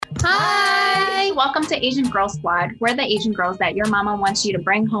Hey, welcome to Asian Girl Squad. We're the Asian girls that your mama wants you to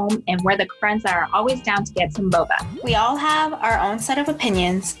bring home, and we're the friends that are always down to get some boba. We all have our own set of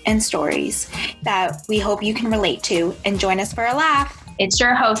opinions and stories that we hope you can relate to and join us for a laugh. It's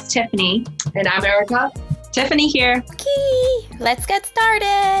your host, Tiffany. And I'm Erica. Tiffany here. Okay, let's get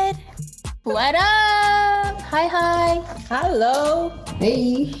started. What up? Hi. Hello.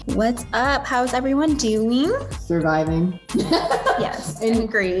 Hey. What's up? How's everyone doing? Surviving. Yes,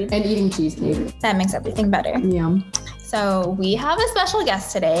 agreed. And eating cheesecake. That makes everything better. Yum. So we have a special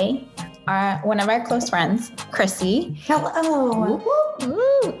guest today. One of our close friends, Krissy. Hello.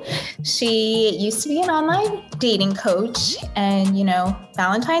 Ooh. She used to be an online dating coach, and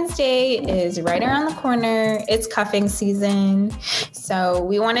Valentine's Day is right around the corner. It's cuffing season. So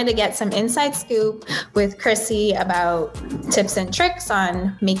we wanted to get some inside scoop with Krissy about tips and tricks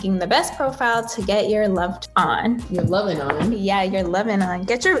on making the best profile to get your loved on. You're loving on. Yeah, you're loving on.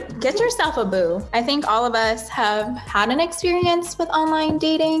 Get yourself a boo. I think all of us have had an experience with online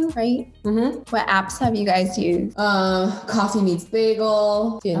dating, right? Mm-hmm. What apps have you guys used? Coffee Meets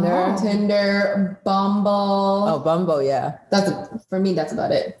Bagel, Tinder, Bumble. Oh, Bumble, yeah. For me, that's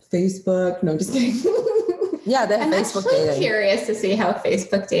about it. Facebook. No, just kidding. Yeah, they have Facebook dating. I'm curious to see how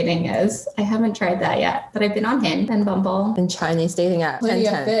Facebook dating is. I haven't tried that yet, but I've been on Hinge and Bumble. And Chinese dating app. Plenty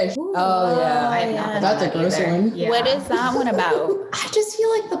of fish. Oh, yeah. I have not been That's on a gross either. one. Yeah. What is that one about? I just feel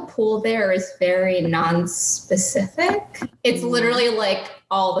like the pool there is very non-specific. It's literally like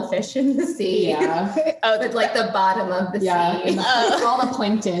all the fish in the sea. Yeah. But like the bottom of the sea. All the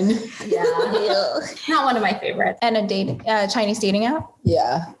plankton. Yeah. Not one of my favorites. And a Chinese dating app?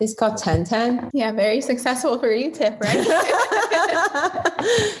 Yeah. It's called 1010. Yeah, very successful for you, Tiff, right?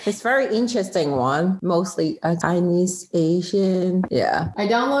 It's very interesting one. Mostly Chinese, Asian. Yeah. I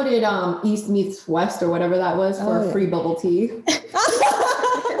downloaded East Meets West or whatever that was for free bubble tea.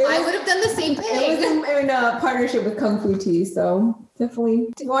 I would have done the same It was thing. in a partnership with Kung Fu Tea, so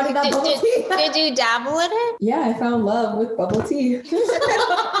definitely wanted that bubble tea. Did you dabble in it? Yeah, I found love with bubble tea.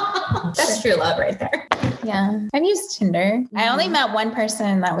 That's true love right there. Yeah. I've used Tinder. I only met one person,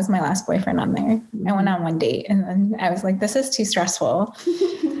 and that was my last boyfriend on there. I went on one date, and then I was like, this is too stressful.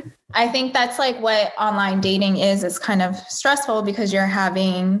 I think that's like what online dating is. It's kind of stressful because you're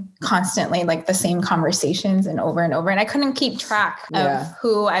having constantly like the same conversations and over. And I couldn't keep track of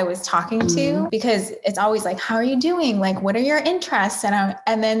who I was talking to because it's always like, how are you doing? Like, what are your interests? And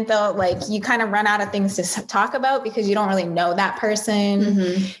then they'll like, you kind of run out of things to talk about because you don't really know that person.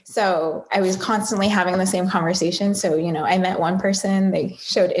 Mm-hmm. So I was constantly having the same conversation. So, I met one person, they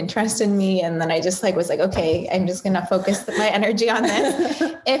showed interest in me. And then I just was like, okay, I'm just going to focus my energy on this.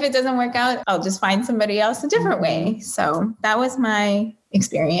 If it doesn't work out, I'll just find somebody else a different way. So that was my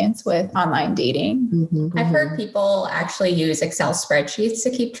experience with online dating. Mm-hmm. I've heard people actually use Excel spreadsheets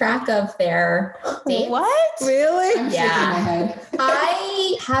to keep track of their dates. What? Really? I'm shaking my head.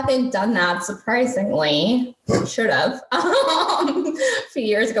 I haven't done that, surprisingly. Should have. A few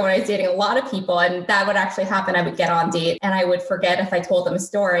years ago when I was dating a lot of people, and that would actually happen. I would get on date and I would forget if I told them a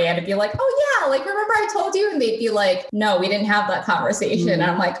story, and I'd be like, oh yeah, like remember I told you? And they'd be like, no, we didn't have that conversation. And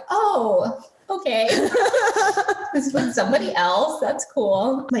I'm like, oh, okay. This is with somebody else. That's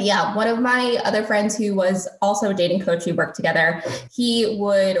cool. But yeah, one of my other friends who was also a dating coach, we worked together, he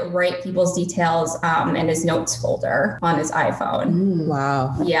would write people's details in his notes folder on his iPhone.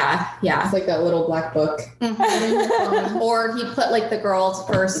 Wow. Yeah. It's like that little black book. Or he'd put like the girl's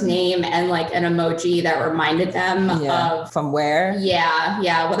first name and like an emoji that reminded them of from where?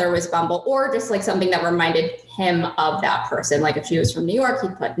 Yeah, whether it was Bumble or just like something that reminded him of that person. Like if she was from New York,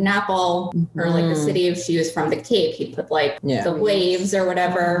 he'd put an apple, or like the city. If she was from the Cape, he'd put like the waves or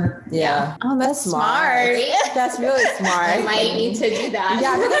whatever. Yeah. Oh, that's smart. That's really smart. I might need to do that.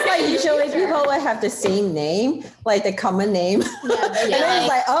 Yeah, because like usually people would have the same name, like the common name. Yeah, And then it's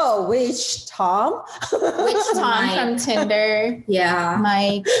like, oh, which Tom? Which Tom from Tinder? Yeah.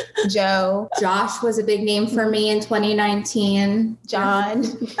 Mike, Joe, Josh was a big name for me in 2019. John,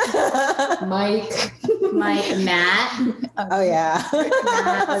 Mike. Matt. Oh, yeah.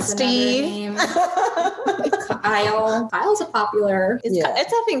 Matt was Steve. another name. Kyle. Kyle's a popular.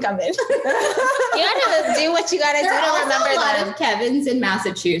 it's up and coming. You gotta do what you gotta do There are to also remember a lot them. of Kevins in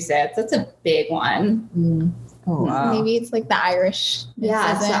Massachusetts. That's a big one. Oh, wow. Maybe it's like the Irish.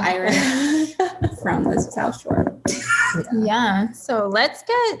 Yeah, it's the Irish from the South Shore. Yeah. So let's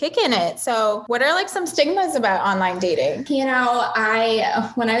get kicking it. So what are like some stigmas about online dating? You know,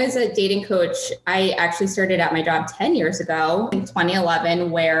 when I was a dating coach, I actually started at my job 10 years ago in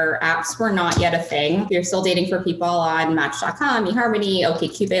 2011, where apps were not yet a thing. You're still dating for people on Match.com, eHarmony,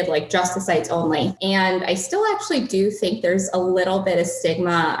 OkCupid, like just the sites only. And I still actually do think there's a little bit of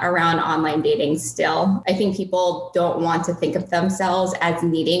stigma around online dating still. I think people don't want to think of themselves as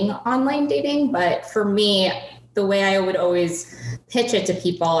needing online dating. But for me, the way I would always pitch it to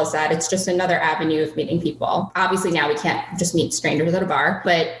people is that it's just another avenue of meeting people. Obviously now we can't just meet strangers at a bar,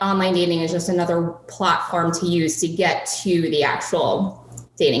 but online dating is just another platform to use to get to the actual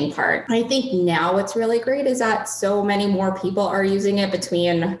dating part. I think now what's really great is that so many more people are using it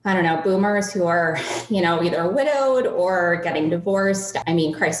between, I don't know, boomers who are, you know, either widowed or getting divorced. I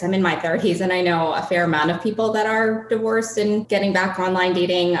mean, Christ, I'm in my 30s and I know a fair amount of people that are divorced and getting back online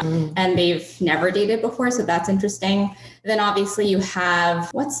dating and they've never dated before. So that's interesting. Then obviously you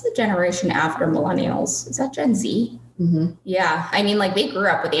have, what's the generation after millennials? Is that Gen Z? Mm-hmm. Yeah. I mean, like they grew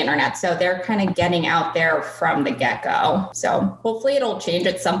up with the internet, so they're kind of getting out there from the get-go. So hopefully it'll change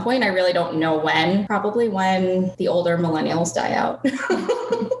at some point. I really don't know when, probably when the older millennials die out.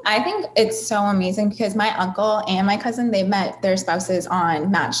 I think it's so amazing because my uncle and my cousin, they met their spouses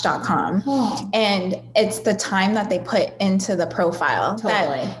on Match.com. Oh. And it's the time that they put into the profile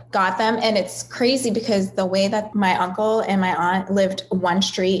that got them. And it's crazy because the way that my uncle and my aunt lived one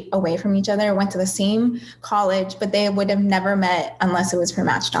street away from each other, went to the same college, but they would have never met unless it was for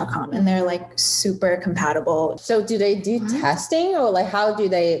Match.com. And they're like super compatible. So do they do testing, or like how do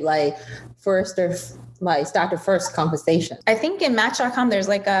they like first or like start the first conversation? I think in Match.com there's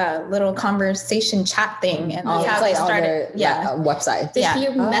like a little conversation chat thing, and that's how they started. Website. Did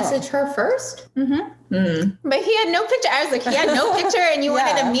you message her first? But he had no picture. I was like, he had no picture, and you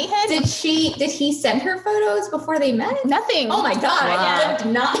wanted to meet him. Did he send her photos before they met? Nothing. Oh my God! Yeah. I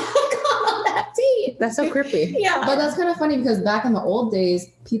did not go on that date. That's so creepy. Yeah, But that's kind of funny because back in the old days,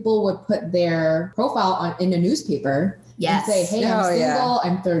 people would put their profile in a newspaper. Yes. And say, hey, I'm single,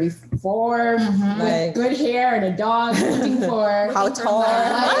 I'm 34, with good hair and a dog, looking for How tall?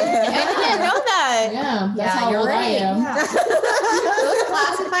 I didn't know that. Yeah, that's how you're old right. I am. Yeah. Those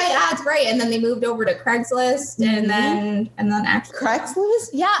classified ads, right? And then they moved over to Craigslist, and then actually Craigslist?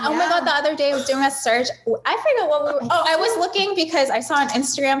 Yeah. Oh my God. The other day I was doing a search. I forgot what we were. Oh, I was looking because I saw an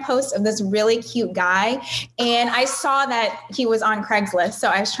Instagram post of this really cute guy, and I saw that he was on Craigslist. So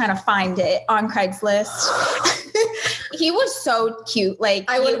I was trying to find it on Craigslist. He was so cute. Like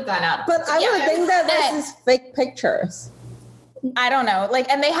I would have gone out. But I would think that this is fake pictures. I don't know. Like,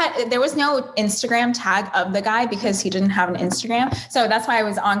 and there was no Instagram tag of the guy because he didn't have an Instagram. So that's why I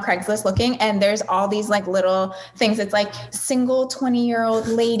was on Craigslist looking, and there's all these like little things. It's like single 20-year-old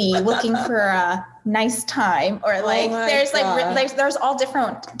lady looking for a nice time, or like there's all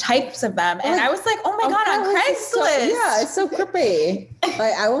different types of them. And I was like, oh my God, on Craigslist. It's so creepy.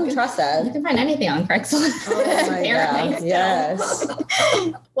 Like, I won't trust that. You can find anything on Craigslist. Oh my God. Yes.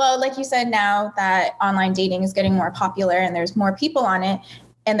 Well, like you said, now that online dating is getting more popular and there's more people on it,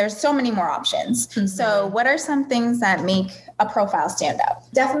 and there's so many more options. Mm-hmm. So what are some things that make a profile stand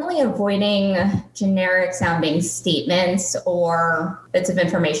out? Definitely avoiding generic sounding statements or bits of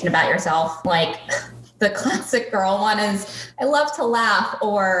information about yourself. Like the classic girl one is, I love to laugh,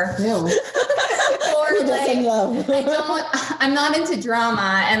 or I'm not into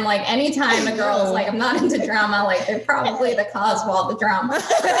drama. And like anytime a girl is like, I'm not into drama, like they're probably the cause of all the drama.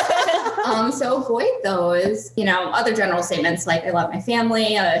 So avoid those, other general statements like, I love my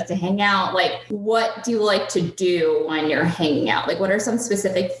family, I like to hang out. Like, what do you like to do when you're hanging out? Like, what are some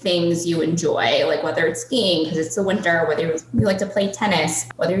specific things you enjoy? Like whether it's skiing because it's the winter, whether you like to play tennis,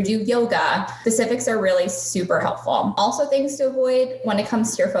 whether you do yoga. Specifics are really super helpful. Also, things to avoid when it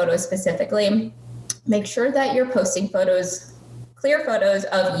comes to your photos specifically. Make sure that you're posting clear photos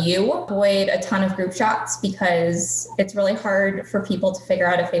of you. Avoid a ton of group shots because it's really hard for people to figure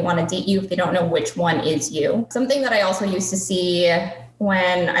out if they want to date you if they don't know which one is you. Something that I also used to see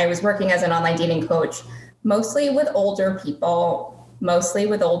when I was working as an online dating coach, mostly with older people, mostly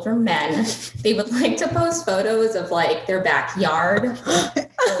with older men, they would like to post photos of like their backyard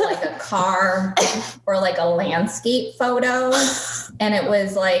or like a car or like a landscape photo. And it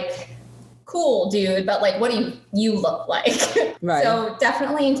was like, cool, dude, but like, what do you look like? Right. So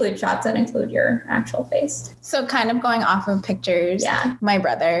definitely include shots that include your actual face. So kind of going off of pictures, my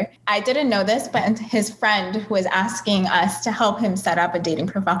brother, I didn't know this, but his friend was asking us to help him set up a dating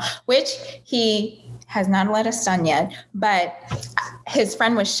profile, which he has not let us done yet, but his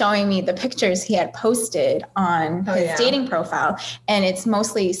friend was showing me the pictures he had posted on his dating profile, and it's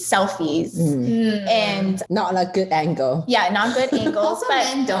mostly selfies and not a good angle. Yeah, not good angles. Also, but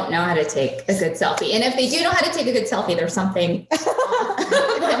men don't know how to take a good selfie. And if they do know how to take a good selfie, there's something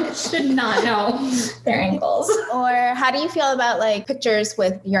that should not know their angles. Or how do you feel about like pictures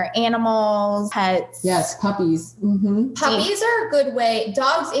with your animals, pets? Yes, puppies. Mm-hmm. Puppies are a good way.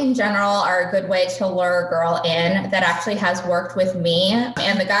 Dogs in general are a good way to lure a girl in. That actually has worked with me.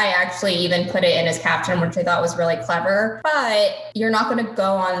 And the guy actually even put it in his caption, which I thought was really clever. But you're not going to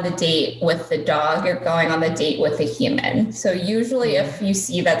go on the date with the dog. You're going on the date with a human. So usually if you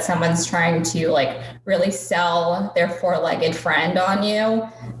see that someone's trying to like really sell their four-legged friend on you,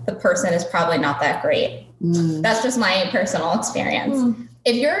 the person is probably not that great. That's just my personal experience.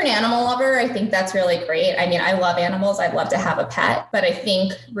 If you're an animal lover, I think that's really great. I mean, I love animals. I'd love to have a pet, but I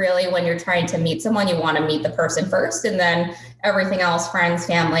think really when you're trying to meet someone, you want to meet the person first, and then everything else, friends,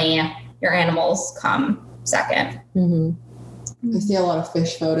 family, your animals come second. I see a lot of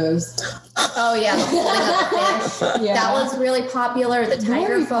fish photos. Oh yeah, the holding of the fish. Yeah. That was really popular. The tiger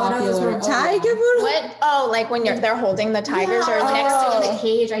Very photos popular. were Tiger photos? What? Oh, like when they're holding the tigers or next to in the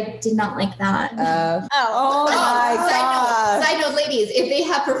cage. I did not like that. Oh my God. Side note, ladies, if they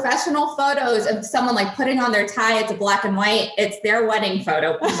have professional photos of someone like putting on their tie, it's a black and white, it's their wedding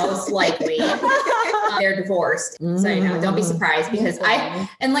photo, most likely. They're divorced. So, you know, don't be surprised because I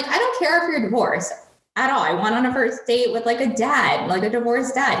don't care if you're divorced at all. I went on a first date with like a dad, like a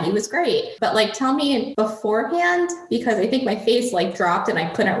divorced dad. He was great. But like, tell me beforehand, because I think my face like dropped and I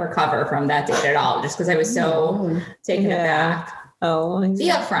couldn't recover from that date at all, just because I was so taken aback. Oh, Be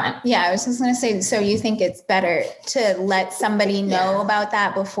upfront. Yeah, I was just going to say, so you think it's better to let somebody know about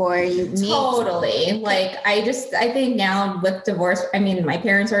that before you meet? Totally. Like, I think now with divorce, I mean, my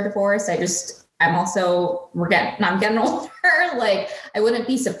parents are divorced. I'm getting older. Like, I wouldn't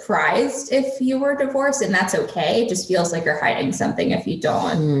be surprised if you were divorced, and that's okay. It just feels like you're hiding something if you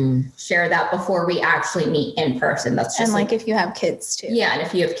don't share that before we actually meet in person. That's just and like if you have kids too. Yeah. And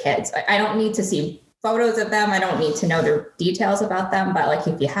if you have kids, I don't need to see photos of them. I don't need to know the details about them, but like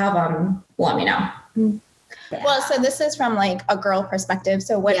if you have them, let me know. Well, so this is from like a girl perspective.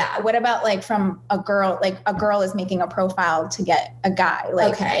 So what about like from a girl, like a girl is making a profile to get a guy?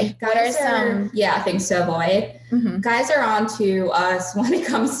 Like, okay. What are some things to avoid? Guys are on to us when it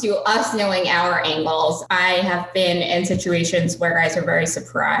comes to us knowing our angles. I have been in situations where guys are very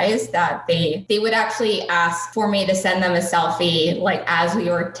surprised that they would actually ask for me to send them a selfie, like as we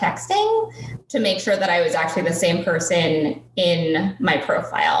were texting, to make sure that I was actually the same person in my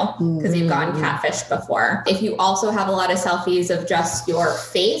profile, because they've gotten catfished before. If you also have a lot of selfies of just your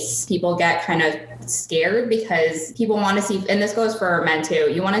face, people get kind of scared because people want to see, and this goes for men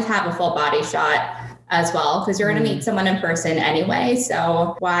too, you want to have a full body shot as well, because you're going to meet someone in person anyway.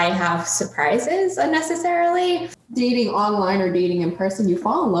 So why have surprises unnecessarily? Dating online or dating in person, you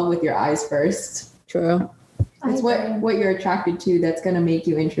fall in love with your eyes first. True. It's what you're attracted to that's going to make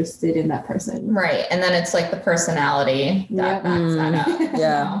you interested in that person. Right. And then it's like the personality that backs that up.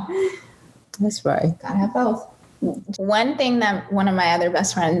 Yeah. That's right. Gotta have both. One thing that one of my other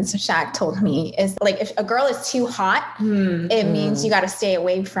best friends, Shaq, told me is like, if a girl is too hot, it means you got to stay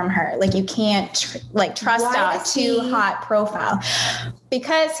away from her. Like you can't trust a too hot profile,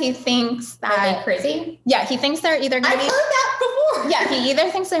 because he thinks that are they crazy? Yeah, he thinks they're either going to be. I've heard that before. Yeah, he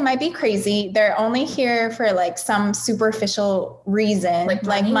either thinks they might be crazy. They're only here for like some superficial reason,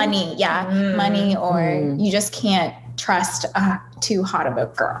 like money. Yeah, money, or you just can't trust too hot of a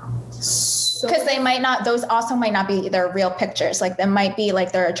girl. Because they might not, those also might not be their real pictures. Like they might be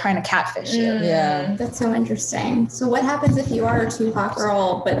like they're trying to catfish you. Yeah. That's so interesting. So what happens if you are a too hot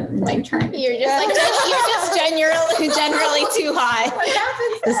girl, but like trying to... You're just generally too hot. What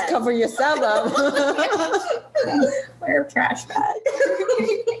happens Just cover yourself up. Wear a trash bag.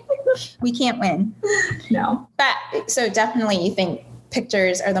 We can't win. No. But so definitely you think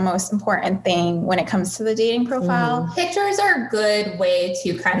pictures are the most important thing when it comes to the dating profile. Pictures are a good way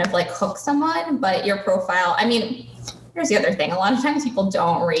to kind of like hook someone, but your profile, I mean, here's the other thing. A lot of times people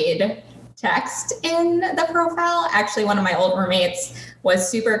don't read text in the profile. Actually, one of my old roommates was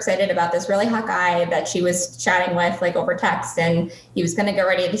super excited about this really hot guy that she was chatting with like over text, and he was going to get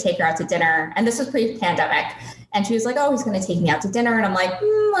ready to take her out to dinner. And this was pre-pandemic. And she was like, oh, he's going to take me out to dinner. And I'm like,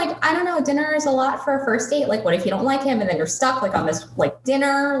 I don't know. Dinner is a lot for a first date. Like, what if you don't like him? And then you're stuck like on this like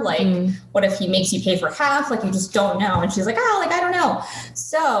dinner? Like, what if he makes you pay for half? Like, you just don't know. And she's like, I don't know.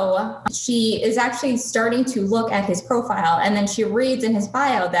 So she is actually starting to look at his profile. And then she reads in his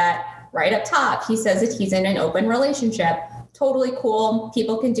bio that right up top, he says that he's in an open relationship. totally cool.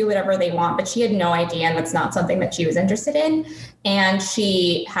 People can do whatever they want, but she had no idea, and that's not something that she was interested in. And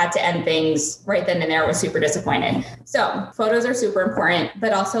she had to end things right then and there, was super disappointed. So photos are super important,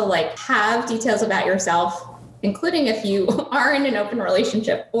 but also like have details about yourself, including if you are in an open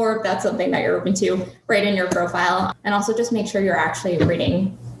relationship or if that's something that you're open to, right in your profile. And also just make sure you're actually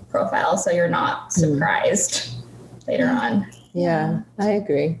reading profiles so you're not surprised later on. Yeah, I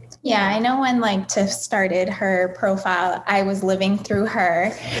agree. Yeah, I know when like Tiff started her profile, I was living through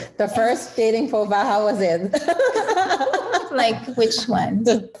her. The first dating profile, how was it? Like which one?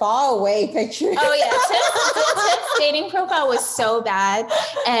 The far away picture. Oh yeah, Tiff's dating profile was so bad.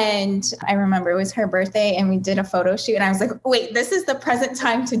 And I remember it was her birthday and we did a photo shoot and I was like, wait, this is the present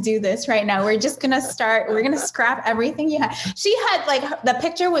time to do this right now. We're just going to we're going to scrap everything you had. She had like, the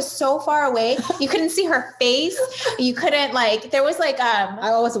picture was so far away. You couldn't see her face. You couldn't like, there was like,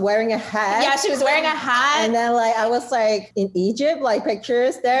 I was wearing a hat. Yeah, she was wearing a hat. And then like, I was like in Egypt, like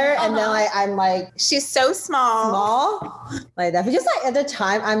pictures there. And then like, I'm like, she's so small. Like that. Because like at the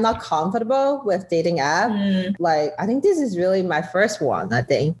time, I'm not comfortable with dating app. Like, I think this is really my first one, I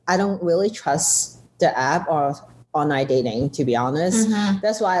think. I don't really trust the app or online dating, to be honest.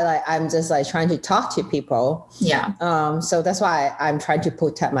 That's why like I'm just like trying to talk to people. Yeah. So that's why I'm trying to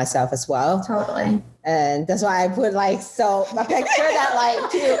protect myself as well. Totally. And that's why I put like a picture that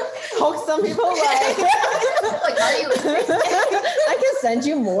like to hook some people like Like, are you I can send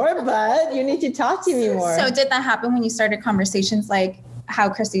you more, but you need to talk to me more. So did that happen when you started conversations like how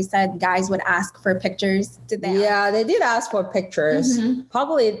Krissy said guys would ask for pictures? Did they? Yeah, they did ask for pictures.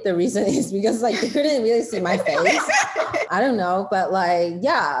 Probably the reason is because like they couldn't really see my face. I don't know, but like,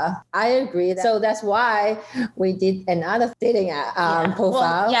 yeah, I agree. So that's why we did another dating profile.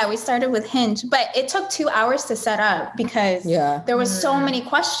 Well, yeah, we started with Hinge, but it took 2 hours to set up because there was so many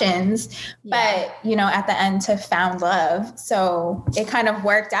questions, but you know, at the end Tiff found love. So it kind of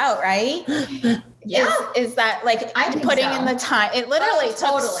worked out, right? Yeah. Is that like putting in the time? It literally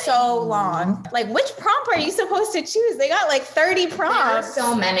took so long. Like, which prompt are you supposed to choose? They got like 30 prompts. There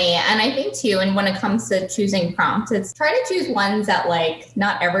are so many. And I think too, and when it comes to choosing prompts, it's try to choose ones that like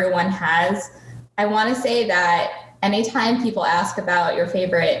not everyone has. I want to say that anytime people ask about your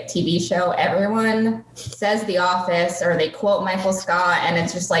favorite TV show, everyone says The Office or they quote Michael Scott. And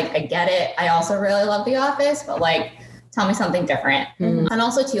it's just like, I get it. I also really love The Office, but like, tell me something different. And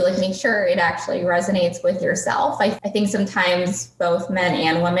also too, like make sure it actually resonates with yourself. I think sometimes both men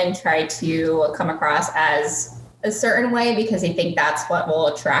and women try to come across as a certain way because they think that's what will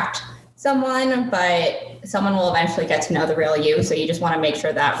attract someone, but someone will eventually get to know the real you. So you just want to make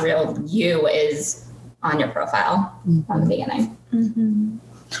sure that real you is on your profile from the beginning.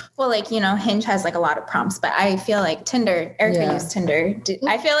 Well, like, you know, Hinge has like a lot of prompts, but I feel like Tinder, Erica used Tinder.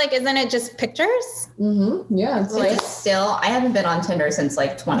 I feel like, isn't it just pictures? Yeah. It's like still, I haven't been on Tinder since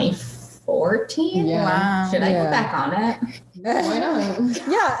like 2014. Yeah. Wow. Should I go back on it? Why not?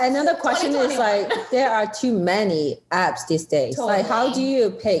 Yeah, another question is like, there are too many apps these days. Like, how do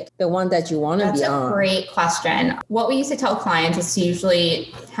you pick the one that you want to be on? That's a great question. What we used to tell clients is to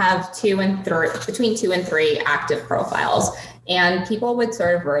usually have between 2 and 3 active profiles. And people would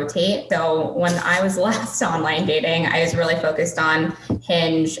sort of rotate. So when I was last online dating, I was really focused on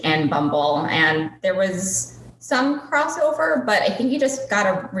Hinge and Bumble. And there was some crossover, but I think you just got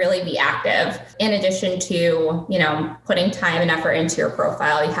to really be active. In addition to, you know, putting time and effort into your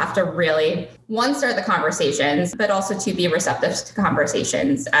profile, you have to really, one, start the conversations, but also to be receptive to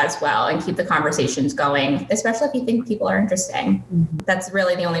conversations as well and keep the conversations going, especially if you think people are interesting. That's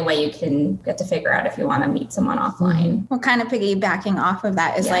really the only way you can get to figure out if you want to meet someone offline. Well, kind of piggybacking off of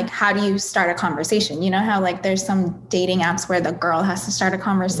that is like, how do you start a conversation? You know how like there's some dating apps where the girl has to start a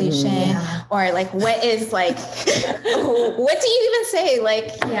conversation or like, what is like, what do you even say?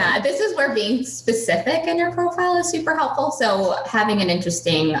 Like, this is where being specific in your profile is super helpful. So having an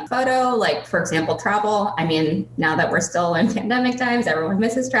interesting photo, like for example, travel. I mean, now that we're still in pandemic times, everyone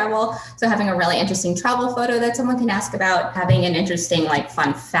misses travel. So having a really interesting travel photo that someone can ask about, having an interesting like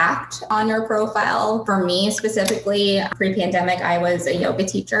fun fact on your profile. For me specifically, pre-pandemic, I was a yoga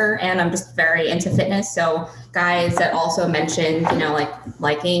teacher and I'm just very into fitness. So guys that also mentioned, you know, like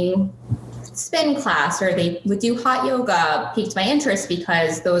liking spin class or they would do hot yoga piqued my interest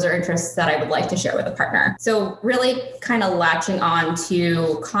because those are interests that I would like to share with a partner. So really kind of latching on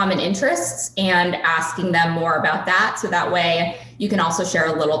to common interests and asking them more about that. So that way you can also share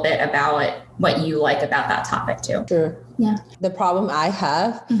a little bit about what you like about that topic too. Sure. Yeah. The problem I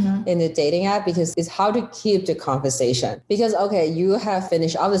have in the dating app because it's how to keep the conversation. Because okay, you have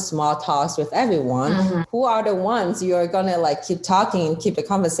finished all the small talks with everyone. Who are the ones you're gonna like keep talking and keep the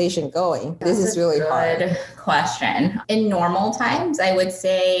conversation going? This is really hard. Good question. In normal times, I would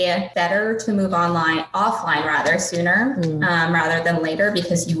say better to move offline rather sooner rather than later,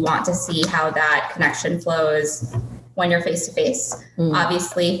 because you want to see how that connection flows when you're face to face.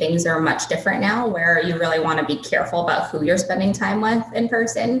 Obviously, things are much different now where you really want to be careful about who you're spending time with in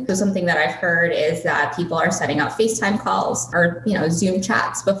person. So something that I've heard is that people are setting up FaceTime calls or, Zoom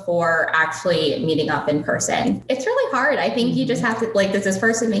chats before actually meeting up in person. It's really hard. I think you just have to, like, does this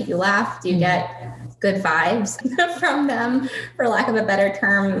person make you laugh? Do you get good vibes from them, for lack of a better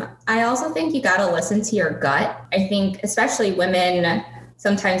term? I also think you got to listen to your gut. I think especially women,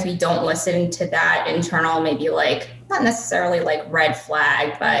 sometimes we don't listen to that internal, maybe like, not necessarily like red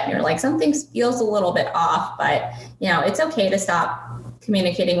flag, but you're like, something feels a little bit off, but it's okay to stop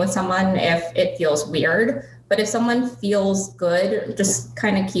communicating with someone if it feels weird. But if someone feels good, just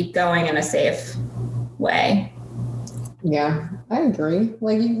kind of keep going in a safe way. Yeah, I agree.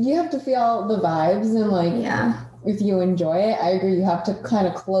 Like you have to feel the vibes and like, if you enjoy it, I agree. You have to kind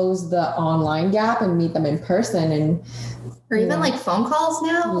of close the online gap and meet them in person or even like phone calls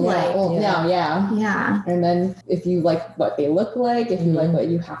now. Yeah. And then if you like what they look like, if you like what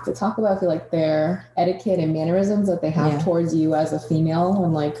you have to talk about, if you like their etiquette and mannerisms that they have towards you as a female,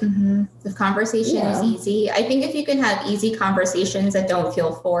 and like the conversation is easy. I think if you can have easy conversations that don't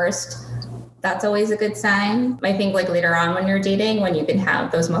feel forced, that's always a good sign. I think like later on when you're dating, when you can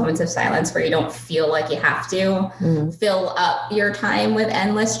have those moments of silence where you don't feel like you have to fill up your time with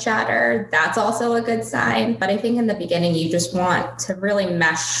endless chatter, that's also a good sign. But I think in the beginning, you just want to really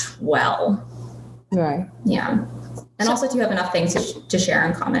mesh well. Right. Yeah. And also to have enough things to share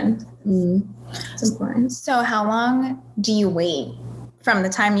in common. It's important. So how long do you wait from the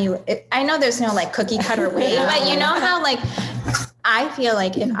time I know there's no like cookie cutter way, but you know how like, I feel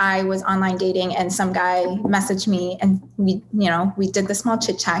like if I was online dating and some guy messaged me and we did the small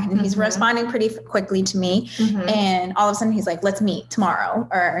chit chat and he's responding pretty quickly to me, and all of a sudden he's like, let's meet tomorrow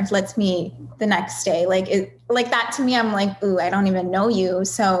or let's meet the next day. Like that to me, I'm like, ooh, I don't even know you.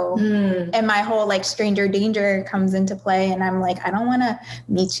 So, and my whole like stranger danger comes into play and I'm like, I don't want to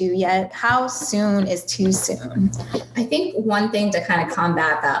meet you yet. How soon is too soon? I think one thing to kind of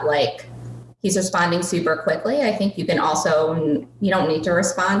combat that, like, he's responding super quickly. I think you don't need to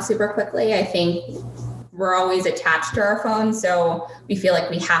respond super quickly. I think we're always attached to our phone. So we feel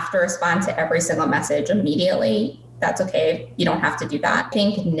like we have to respond to every single message immediately. That's okay. You don't have to do that. I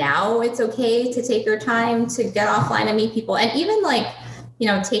think now it's okay to take your time to get offline and meet people. And even like,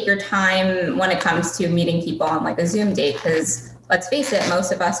 take your time when it comes to meeting people on like a Zoom date, because let's face it,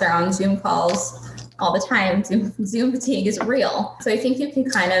 most of us are on Zoom calls all the time. Zoom fatigue is real. So I think you can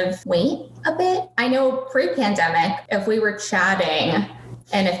kind of wait a bit. I know pre-pandemic, if we were chatting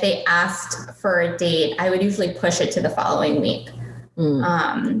and if they asked for a date, I would usually push it to the following week.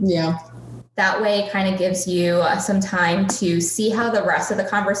 That way it kind of gives you some time to see how the rest of the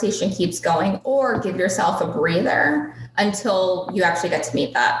conversation keeps going, or give yourself a breather until you actually get to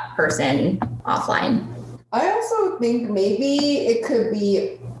meet that person offline. I also think maybe it could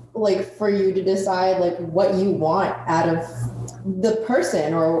be like for you to decide like what you want out of the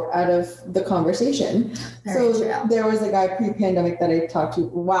person or out of the conversation. Very true. There was a guy pre-pandemic that I talked to a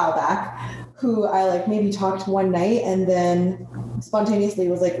while back who I like maybe talked one night and then spontaneously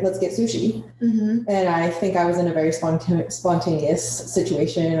was like, let's get sushi. And I think I was in a very spontaneous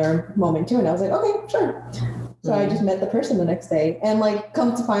situation or moment too. And I was like, okay, sure. So I just met the person the next day and like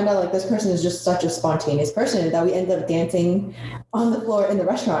come to find out like this person is just such a spontaneous person that we ended up dancing on the floor in the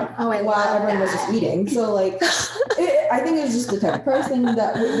restaurant while everyone was just eating. So like, I think it was just the type of person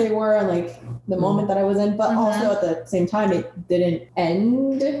that they were and like the moment that I was in, but also at the same time, it didn't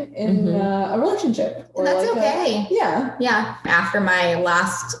end in a relationship. Or that's like okay. Yeah. After my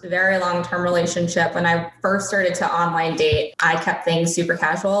last very long-term relationship, when I first started to online date, I kept things super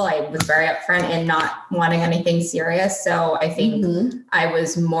casual. I was very upfront in not wanting anything serious. So I think I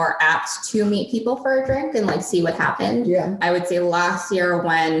was more apt to meet people for a drink and like see what happened. Yeah. I would say last year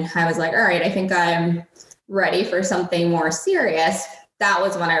when I was like, all right, I think I'm ready for something more serious, that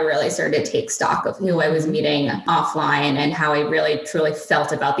was when I really started to take stock of who I was meeting offline and how I really truly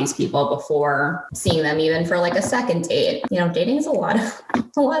felt about these people before seeing them even for like a second date. Dating is a lot of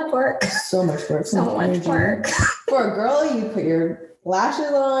work. So much work. So much work. For a girl, you put your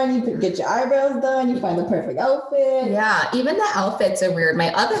lashes on, you get your eyebrows done, you find the perfect outfit. Yeah, even the outfits are weird.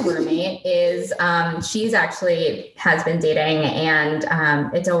 My other roommate is, she's actually has been dating, and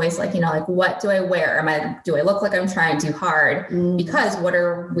it's always like, like, what do I wear? Do I look like I'm trying too hard? Because what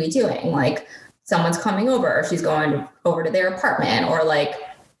are we doing? Like, someone's coming over, or she's going over to their apartment, or like,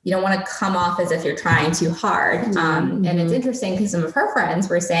 you don't want to come off as if you're trying too hard. And it's interesting because some of her friends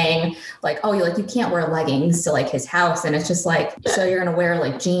were saying like, oh, you can't wear leggings to like his house. And it's just like, so you're going to wear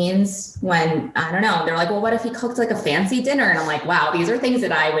like jeans when, I don't know. They're like, well, what if he cooked like a fancy dinner? And I'm like, wow, these are things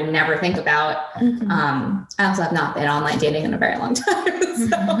that I would never think about. I also have not been online dating in a very long time.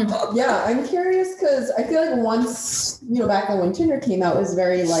 So. Yeah, I'm curious because I feel like once, back when Tinder came out, it was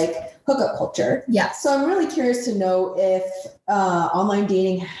very like hookup culture. Yeah. So I'm really curious to know if online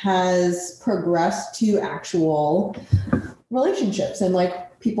dating has progressed to actual relationships and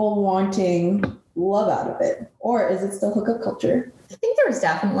like people wanting love out of it, or is it still hookup culture? I think there's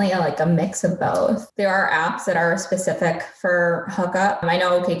definitely a mix of both. There are apps that are specific for hookup. I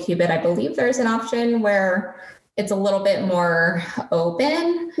know OkCupid, I believe there's an option where it's a little bit more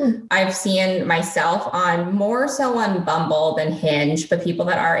open. I've seen myself more so on Bumble than Hinge, but people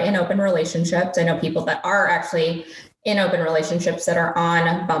that are in open relationships. I know people that are actually in open relationships that are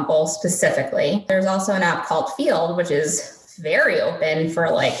on Bumble specifically. There's also an app called Field, which is very open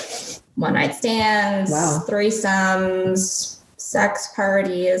for like one night stands, threesomes, sex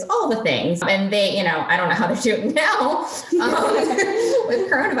parties, all the things. And they, I don't know how they're doing now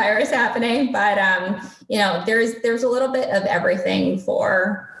with coronavirus happening, but there's a little bit of everything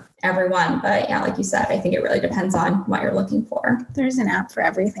for everyone. But yeah, like you said, I think it really depends on what you're looking for. There's an app for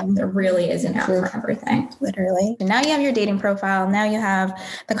everything. There really is an app for everything. Literally. And now you have your dating profile. Now you have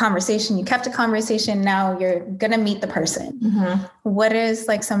the conversation. You kept a conversation. Now you're going to meet the person. What is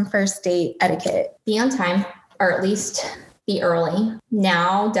like some first date etiquette? Be on time, or at least be early.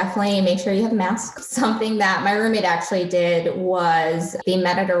 Now, definitely make sure you have a mask. Something that my roommate actually did was they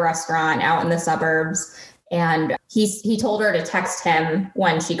met at a restaurant out in the suburbs, and he told her to text him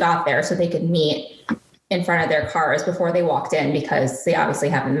when she got there so they could meet in front of their cars before they walked in, because they obviously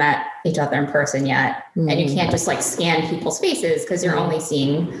haven't met each other in person yet. And you can't just like scan people's faces because you're only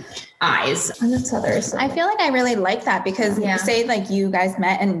seeing eyes. And that's others. I feel like I really like that because say like you guys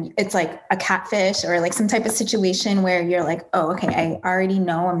met and it's like a catfish or like some type of situation where you're like, oh, okay, I already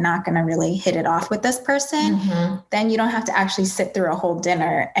know I'm not going to really hit it off with this person. Then you don't have to actually sit through a whole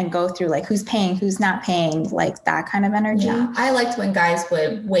dinner and go through like who's paying, who's not paying, like that kind of energy. Yeah. I liked when guys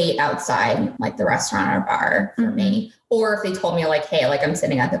would wait outside like the restaurant or bar for me. Or if they told me like, hey, like I'm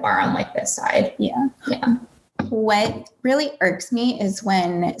sitting at the bar on like this side. Yeah. What really irks me is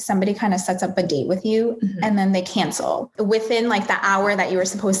when somebody kind of sets up a date with you and then they cancel within like the hour that you were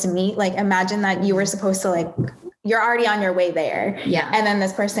supposed to meet. Like imagine that you were supposed to like, you're already on your way there. Yeah. And then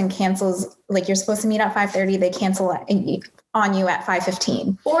this person cancels, like you're supposed to meet at 5:30. They cancel on you at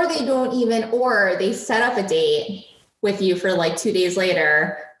 5:15. Or they don't even, or they set up a date with you for like 2 days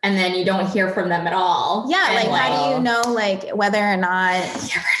later and then you don't hear from them at all. Yeah. Like how do you know like whether or not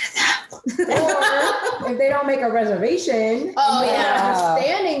you're rid of them? Or if they don't make a reservation, just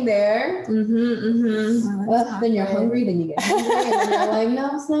standing there, then you're hungry, then you get hungry, and then you're like,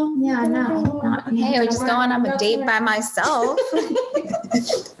 no. Hey, I'm just going on a date by myself.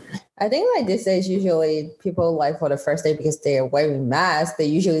 I think like this age, usually people like for the first day, because they are wearing masks, they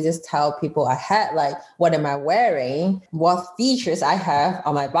usually just tell people ahead, like, what am I wearing? What features I have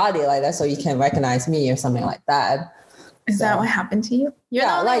on my body like that, so you can recognize me or something like that. Is that what happened to you? You're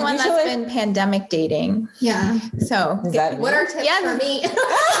the only one that's been pandemic dating. Yeah. So what are tips for me?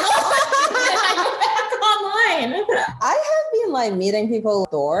 Online. I have been like meeting people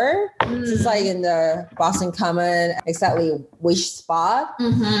door, just like in the Boston Common, exactly which spot.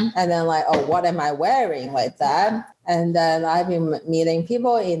 And then like, oh, what am I wearing like that? And then I've been meeting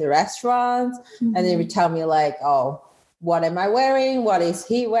people in the restaurants and they would tell me like, oh, what am I wearing? What is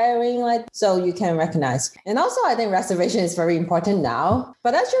he wearing? Like, so you can recognize. And also I think reservation is very important now,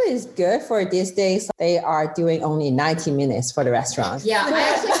 but actually it's good for these days. They are doing only 90 minutes for the restaurant. Yeah. I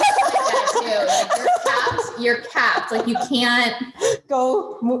actually like that too. Like you're capped. Like you can't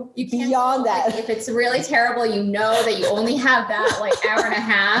go beyond that. Like, if it's really terrible, you know that you only have that like hour and a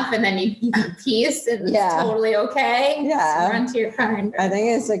half and then you can peace and it's totally okay. Yeah. So run to your car. I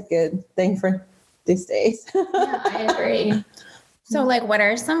think it's a good thing for these days. Yeah, I agree. So like, what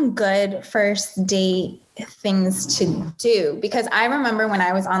are some good first date things to do? Because I remember when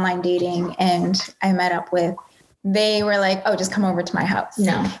I was online dating and I met up with, they were like, oh, just come over to my house.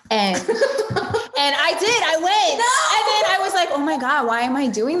 No. And And I went. No! And then I was like, oh my God, why am I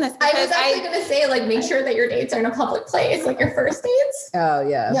doing this? Because I was actually going to say, like, make sure that your dates are in a public place, like your first dates. Oh,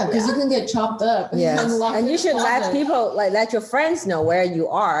 yeah. Yeah, because you can get chopped up. Yes. And you should let people, like, let your friends know where you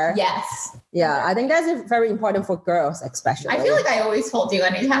are. Yes. Yeah, I think that's very important for girls, especially. I feel like I always told you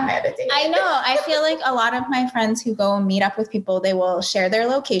anytime I had a date. I know. I feel like a lot of my friends who go meet up with people, they will share their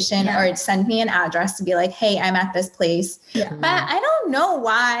location or send me an address to be like, hey, I'm at this place. Yeah. But I don't know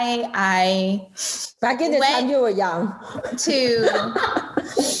why I back in the time you were young to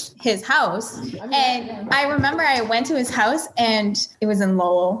his house. And I remember I went to his house and it was in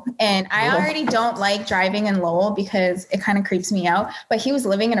Lowell. And I already don't like driving in Lowell because it kind of creeps me out. But he was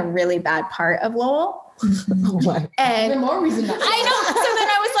living in a really bad part of Lowell. And more reason not to. I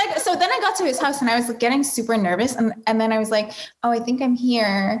know. So then I got to his house and I was getting super nervous. And then I was like, oh, I think I'm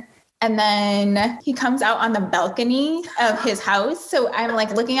here. And then he comes out on the balcony of his house. So I'm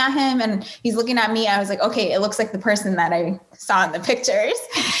like looking at him and he's looking at me. I was like, okay, it looks like the person that I saw in the pictures.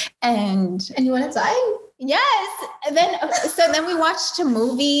 And you went inside? Yes. And then we watched a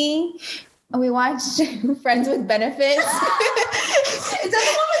movie. We watched Friends with Benefits. Is that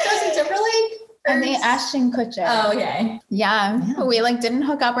the one with Justin Timberlake? And the Ashton Kutcher. Oh, okay. Yeah. We like didn't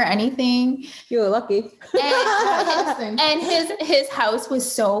hook up or anything. You were lucky. And his house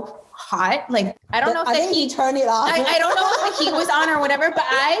was so hot. Like, I don't know if the heat turned it off. I don't know if the heat was on or whatever, but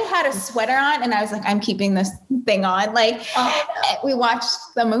I had a sweater on and I was like, I'm keeping this thing on. Like, we watched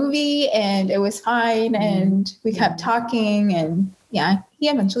the movie and it was fine. And we kept talking and he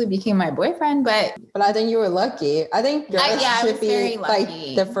eventually became my boyfriend, but I think you were lucky. I think girls should be like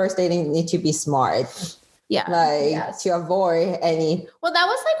the first dating need to be smart. Yeah. To avoid any. Well, that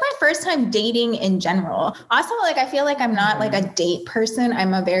was like my first time dating in general. Also, like, I feel like I'm not like a date person.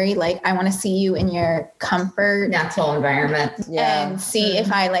 I'm a very like, I want to see you in your comfort. Natural environment. Yeah. And see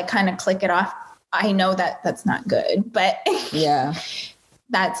if I like kind of click it off. I know that that's not good, but yeah.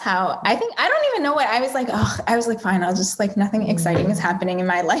 That's how I think. I don't even know what I was like. Oh, I was like, fine. I'll just like nothing exciting is happening in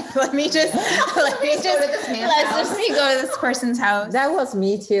my life. Let me just go to this person's house. That was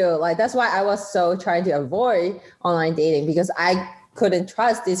me too. Like, that's why I was so trying to avoid online dating because I couldn't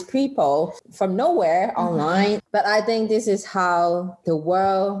trust these people from nowhere online. But I think this is how the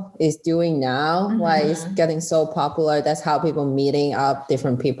world is doing now. Like, it's getting so popular. That's how people meeting up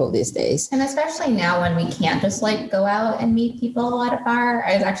different people these days. And especially now when we can't just like go out and meet people at a bar.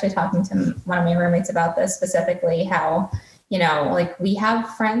 I was actually talking to one of my roommates about this specifically, how, you know, like we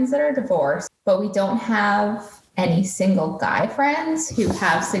have friends that are divorced, but we don't have any single guy friends who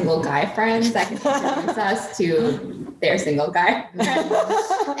have single guy friends that can introduce us to their single guy friends.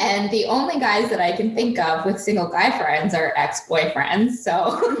 And the only guys that I can think of with single guy friends are ex-boyfriends.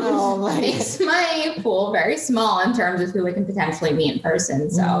 So it makes my pool very small in terms of who we can potentially meet in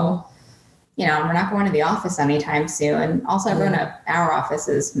person. So, you know, we're not going to the office anytime soon. Also, everyone at our office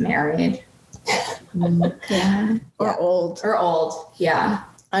is married. Or old. Yeah.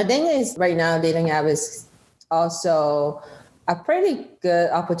 I think it's right now dating app is also a pretty good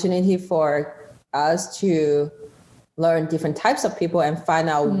opportunity for us to learn different types of people and find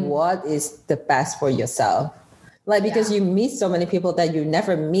out what is the best for yourself. Like, because you meet so many people that you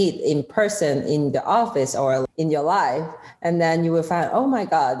never meet in person in the office or in your life. And then you will find, oh my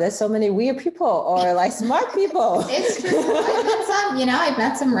God, there's so many weird people or like smart people. It's true. I've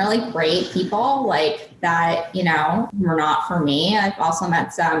met some really great people like that, you know, were not for me. I've also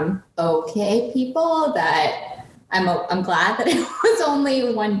met some okay people that I'm glad that it was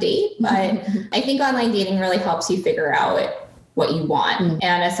only one date, but I think online dating really helps you figure out what you want.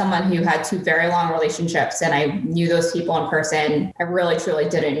 And as someone who had 2 very long relationships and I knew those people in person, I really truly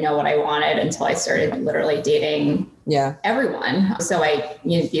didn't know what I wanted until I started literally dating everyone. So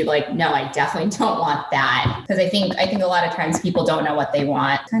you'd be like, no, I definitely don't want that. Because I think a lot of times people don't know what they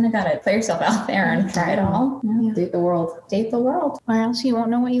want. Kind of got to put yourself out there and try it all. Yeah. Date the world. Or else you won't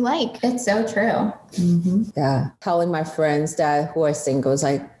know what you like. It's so true. Yeah. Telling my friends who are singles,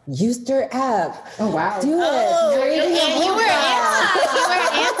 like, use their app. Oh, wow. Do it. You were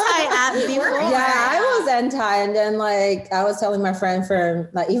anti-app before. Yeah, I was anti. And then like, I was telling my friend from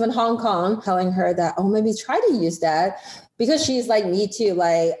like even Hong Kong, telling her that, oh, maybe try to use that. Because she's like me too.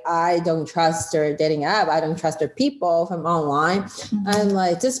 Like, I don't trust their dating app. I don't trust their people from online. I'm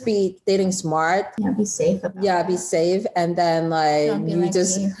like, just be dating smart. Yeah, be safe. Be safe. And then like, you like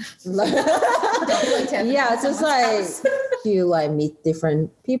just, it's just like, you like meet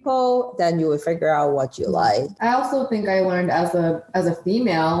different people, then you will figure out what you like. I also think I learned as a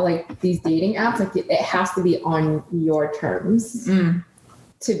female, like these dating apps, like it has to be on your terms.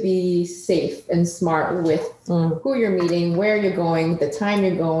 to be safe and smart with who you're meeting, where you're going, the time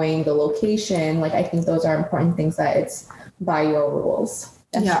you're going, the location. Like, I think those are important things that it's by your rules.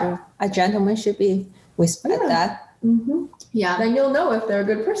 That's true. A gentleman should be respect that. Mm-hmm. Yeah. Then you'll know if they're a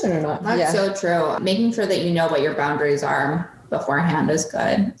good person or not. That's so true. Making sure that you know what your boundaries are beforehand is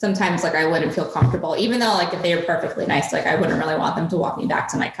good. Sometimes like I wouldn't feel comfortable, even though like if they were perfectly nice, like I wouldn't really want them to walk me back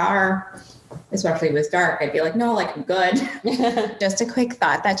to my car, especially if it was dark. I'd be like, no, like I'm good. Just a quick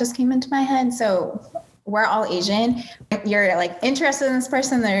thought that just came into my head. So we're all Asian. You're like interested in this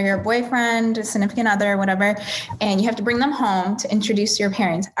person, they're your boyfriend, significant other, whatever, and you have to bring them home to introduce to your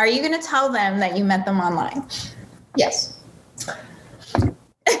parents. Are you going to tell them that you met them online? Yes. Oh,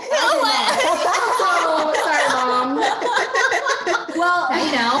 sorry, Mom. Well, I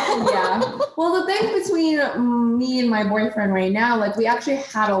know. Yeah. Well, the thing between me and my boyfriend right now, like we actually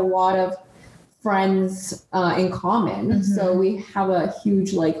had a lot of friends in common. Mm-hmm. So we have a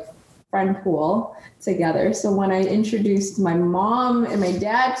huge like friend pool together. So when I introduced my mom and my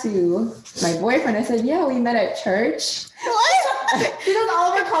dad to my boyfriend, I said, yeah, we met at church. What? Because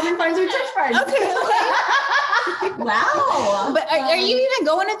all of our common friends are church friends. Okay. Wow. But are you even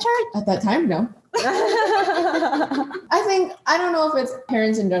going to church? At that time, no. I don't know if it's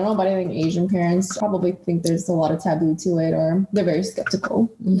parents in general, but I think Asian parents probably think there's a lot of taboo to it, or they're very skeptical.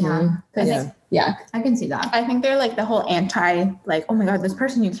 Yeah. Yeah. I can see that. I think they're like the whole anti, like, oh my God, this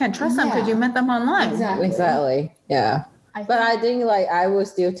person, you can't trust them because you met them online. Exactly. Yeah. But I think like I would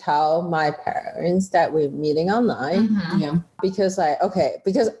still tell my parents that we're meeting online. Mm-hmm. Yeah. Because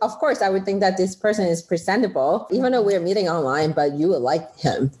because of course I would think that this person is presentable, even though we're meeting online, but you would like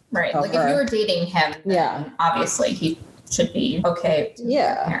him. Right. or Like her. if you were dating him, then obviously he should be okay to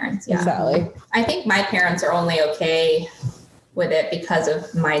your parents. Yeah. Exactly. I think my parents are only okay with it because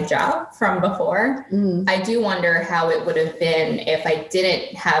of my job from before. I do wonder how it would have been if I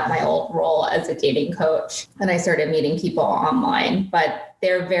didn't have my old role as a dating coach and I started meeting people online, but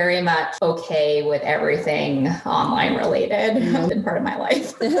they're very much okay with everything online related. It's been part of my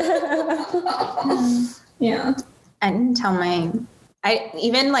life. Yeah. I didn't tell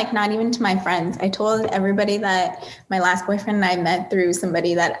not even to my friends. I told everybody that my last boyfriend and I met through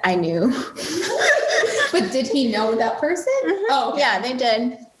somebody that I knew. But did he know that person? Mm-hmm. Oh, yeah, they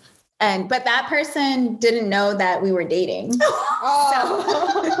did. But that person didn't know that we were dating. Wow.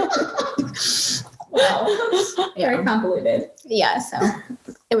 Very convoluted. Yeah, so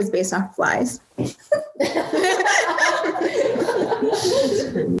it was based off lies.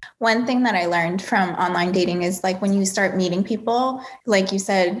 One thing that I learned from online dating is like when you start meeting people, like you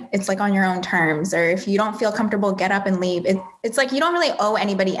said, it's like on your own terms, or if you don't feel comfortable, get up and leave. It's like you don't really owe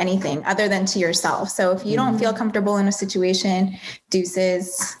anybody anything other than to yourself. So if you don't feel comfortable in a situation,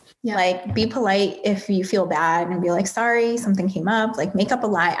 deuces. Yeah. Like be polite if you feel bad and be like, sorry, something came up, like make up a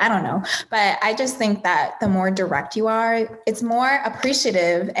lie. I don't know. But I just think that the more direct you are, it's more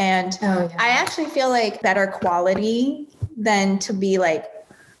appreciative. And I actually feel like better quality than to be like,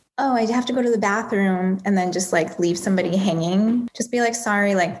 oh, I have to go to the bathroom and then just like leave somebody hanging. Just be like,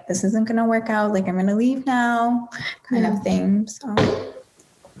 sorry, like this isn't going to work out. Like I'm going to leave now kind of thing. So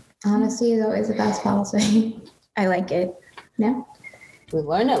honesty is always the best policy. I like it. Yeah. We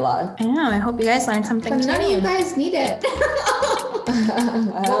learned a lot. I know. I hope you guys learned something But too. none of you guys need it.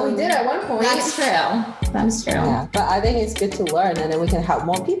 Well, we did at one point. That's true. That's true. Yeah, but I think it's good to learn, and then we can help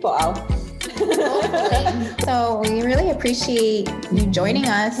more people out. So we really appreciate you joining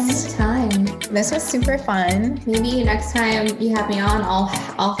us. Anytime. This was super fun. Maybe next time you have me on,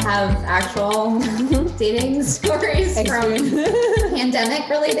 I'll have actual dating stories from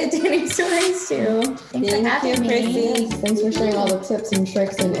pandemic-related dating stories too. Thanks for having me. Krissy. Thanks for sharing all the tips and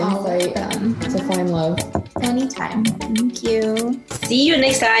tricks and insight to find love. Anytime. Thank you. See you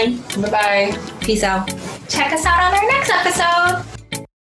next time. Bye-bye. Peace out. Check us out on our next episode.